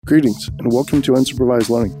Greetings, and welcome to Unsupervised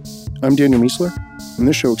Learning. I'm Daniel Miessler, and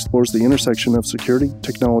this show explores the intersection of security,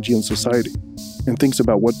 technology, and society, and thinks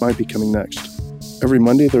about what might be coming next. Every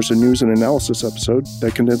Monday, there's a news and analysis episode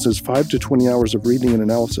that condenses 5 to 20 hours of reading and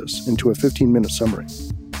analysis into a 15-minute summary,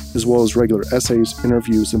 as well as regular essays,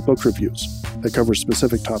 interviews, and book reviews that cover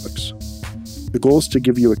specific topics. The goal is to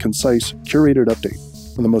give you a concise, curated update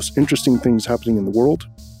on the most interesting things happening in the world,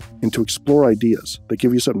 and to explore ideas that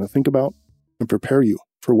give you something to think about and prepare you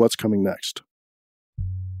for what's coming next.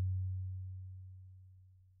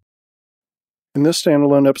 In this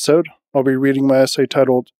standalone episode, I'll be reading my essay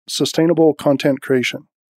titled Sustainable Content Creation: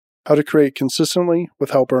 How to Create Consistently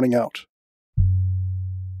Without Burning Out.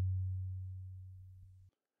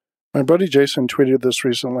 My buddy Jason tweeted this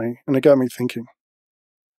recently, and it got me thinking.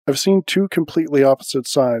 I've seen two completely opposite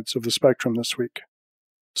sides of the spectrum this week.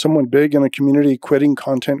 Someone big in a community quitting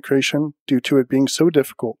content creation due to it being so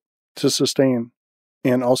difficult to sustain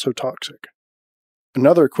and also toxic.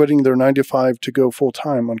 Another quitting their 9-to-5 to go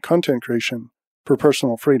full-time on content creation for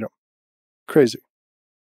personal freedom. Crazy.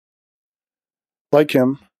 Like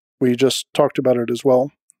him, we just talked about it as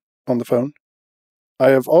well on the phone. I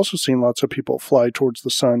have also seen lots of people fly towards the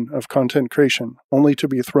sun of content creation only to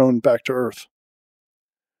be thrown back to earth.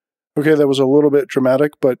 Okay, that was a little bit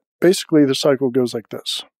dramatic, but basically the cycle goes like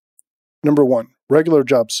this. Number 1, regular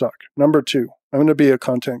jobs suck. Number 2, I'm going to be a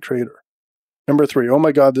content creator. Number 3, oh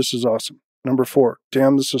my god, this is awesome. Number 4,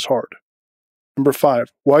 damn, this is hard. Number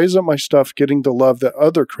 5, why isn't my stuff getting the love that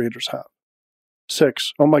other creators have?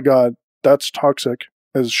 6, oh my god, that's toxic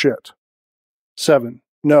as shit. 7,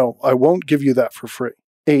 no, I won't give you that for free.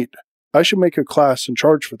 8, I should make a class and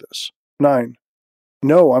charge for this. 9,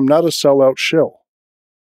 no, I'm not a sellout shill.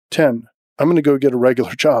 10, I'm going to go get a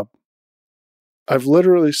regular job. I've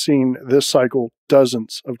literally seen this cycle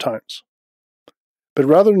dozens of times. But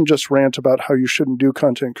rather than just rant about how you shouldn't do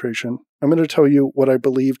content creation, I'm going to tell you what I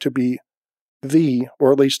believe to be the,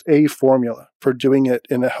 or at least a formula for doing it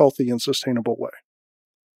in a healthy and sustainable way.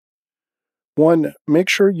 1, make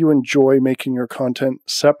sure you enjoy making your content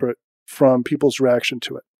separate from people's reaction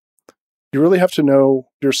to it. You really have to know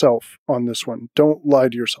yourself on this one. Don't lie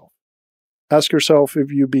to yourself. Ask yourself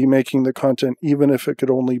if you'd be making the content even if it could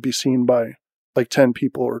only be seen by like 10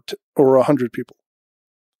 people or 100 people.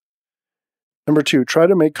 Number 2, try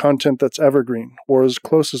to make content that's evergreen or as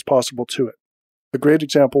close as possible to it. A great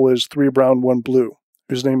example is 3 Brown 1 Blue,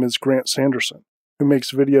 whose name is Grant Sanderson, who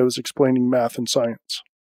makes videos explaining math and science.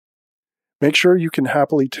 Make sure you can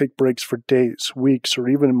happily take breaks for days, weeks, or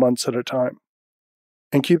even months at a time.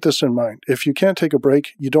 And keep this in mind, if you can't take a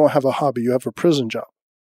break, you don't have a hobby, you have a prison job.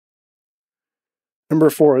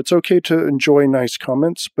 Number 4, it's okay to enjoy nice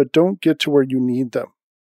comments, but don't get to where you need them.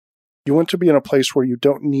 You want to be in a place where you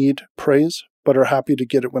don't need praise, but are happy to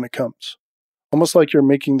get it when it comes. Almost like you're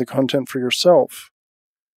making the content for yourself,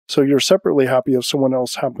 so you're separately happy if someone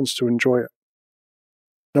else happens to enjoy it.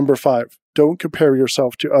 Number 5, don't compare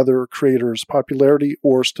yourself to other creators' popularity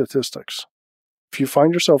or statistics. If you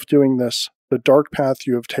find yourself doing this, the dark path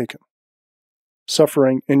you have taken.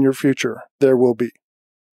 Suffering in your future, there will be.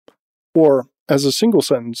 Or, as a single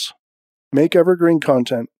sentence, make evergreen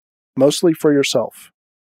content mostly for yourself,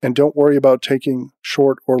 and don't worry about taking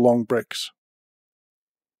short or long breaks.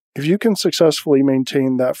 If you can successfully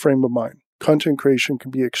maintain that frame of mind, content creation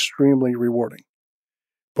can be extremely rewarding.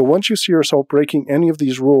 But once you see yourself breaking any of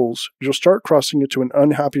these rules, you'll start crossing into an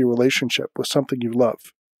unhappy relationship with something you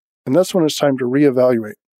love. And that's when it's time to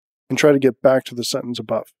reevaluate and try to get back to the sentence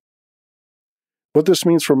above. What this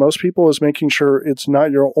means for most people is making sure it's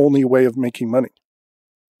not your only way of making money.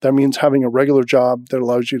 That means having a regular job that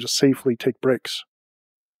allows you to safely take breaks.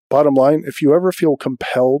 Bottom line, if you ever feel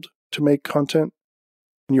compelled to make content,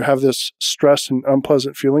 and you have this stress and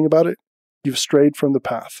unpleasant feeling about it, you've strayed from the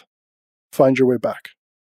path. Find your way back.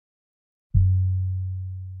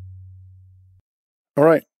 All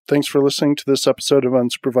right, thanks for listening to this episode of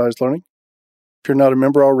Unsupervised Learning. If you're not a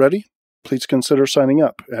member already, please consider signing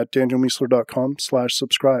up at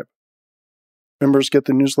danielmiessler.com/subscribe. Members get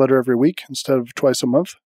the newsletter every week instead of twice a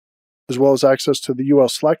month, as well as access to the UL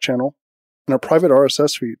Slack channel and a private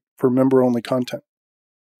RSS feed for member-only content.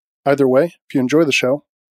 Either way, if you enjoy the show,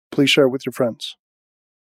 please share it with your friends.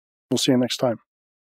 We'll see you next time.